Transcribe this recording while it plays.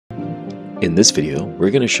In this video, we're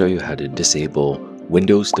going to show you how to disable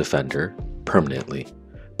Windows Defender permanently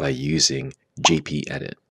by using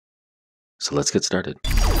gpedit. So let's get started.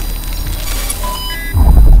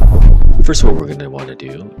 First, what we're going to want to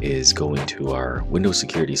do is go into our Windows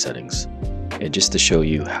security settings. And just to show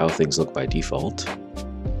you how things look by default,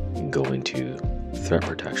 you can go into threat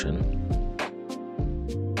protection.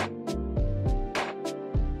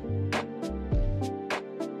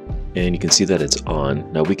 And you can see that it's on.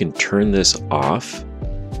 Now we can turn this off.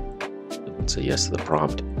 Let's say yes to the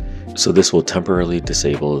prompt. So this will temporarily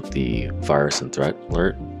disable the virus and threat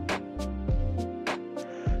alert.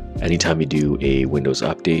 Anytime you do a Windows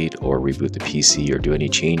update or reboot the PC or do any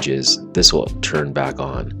changes, this will turn back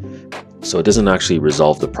on. So it doesn't actually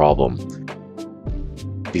resolve the problem.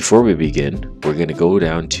 Before we begin, we're going to go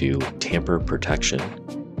down to tamper protection.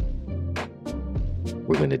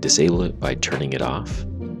 We're going to disable it by turning it off.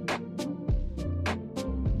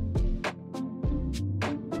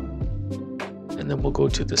 And then we'll go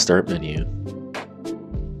to the Start menu.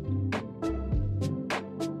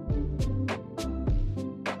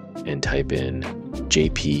 And type in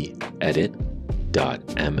gpedit.msc.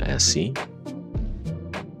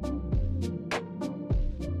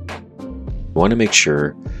 You want to make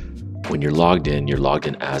sure when you're logged in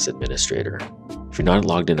as administrator. If you're not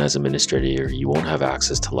logged in as administrator, you won't have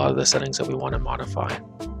access to a lot of the settings that we want to modify.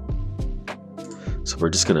 So we're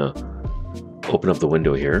just going to open up the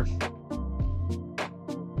window here.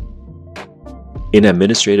 In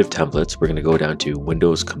administrative templates, we're going to go down to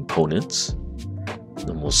Windows Components.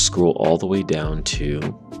 Then we'll scroll all the way down to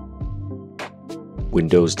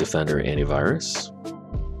Windows Defender Antivirus.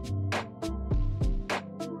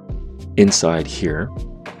 Inside here,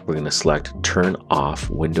 we're going to select Turn Off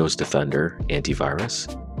Windows Defender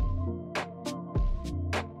Antivirus.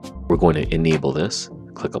 We're going to enable this.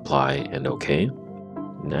 Click Apply and OK.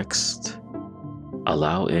 Next,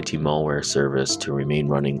 allow anti-malware service to remain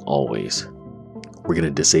running always. We're going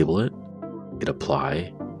to disable it, hit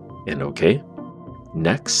Apply and OK.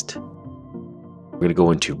 Next, we're going to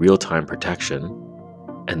go into real-time protection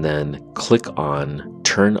and then click on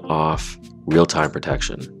Turn Off Real-Time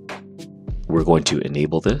Protection. We're going to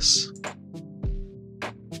enable this,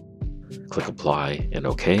 click Apply and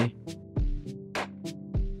OK.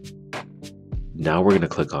 Now we're going to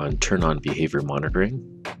click on Turn On Behavior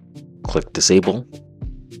Monitoring, click Disable,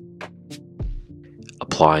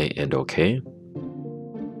 Apply and OK.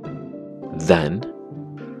 Then,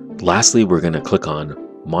 lastly, we're going to click on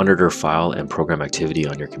Monitor File and Program Activity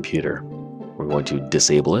on your computer. We're going to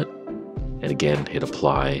disable it, and again, hit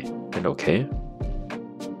Apply and OK.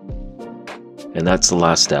 And that's the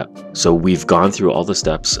last step. So we've gone through all the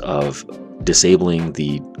steps of disabling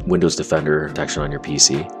the Windows Defender protection on your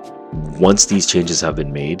PC. Once these changes have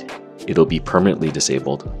been made, it'll be permanently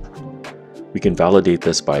disabled. We can validate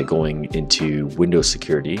this by going into Windows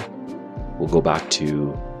Security. We'll go back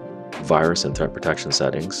to Virus and Threat Protection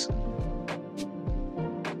Settings.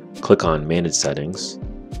 Click on Manage Settings.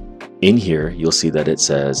 In here, you'll see that it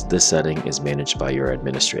says this setting is managed by your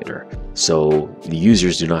administrator. So the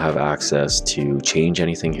users do not have access to change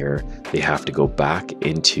anything here. They have to go back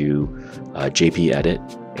into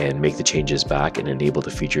gpedit and make the changes back and enable the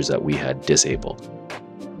features that we had disabled.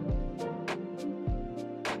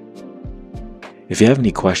 If you have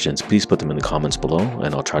any questions, please put them in the comments below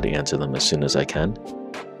and I'll try to answer them as soon as I can.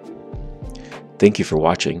 Thank you for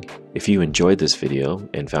watching. If you enjoyed this video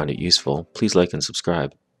and found it useful, please like and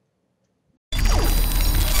subscribe.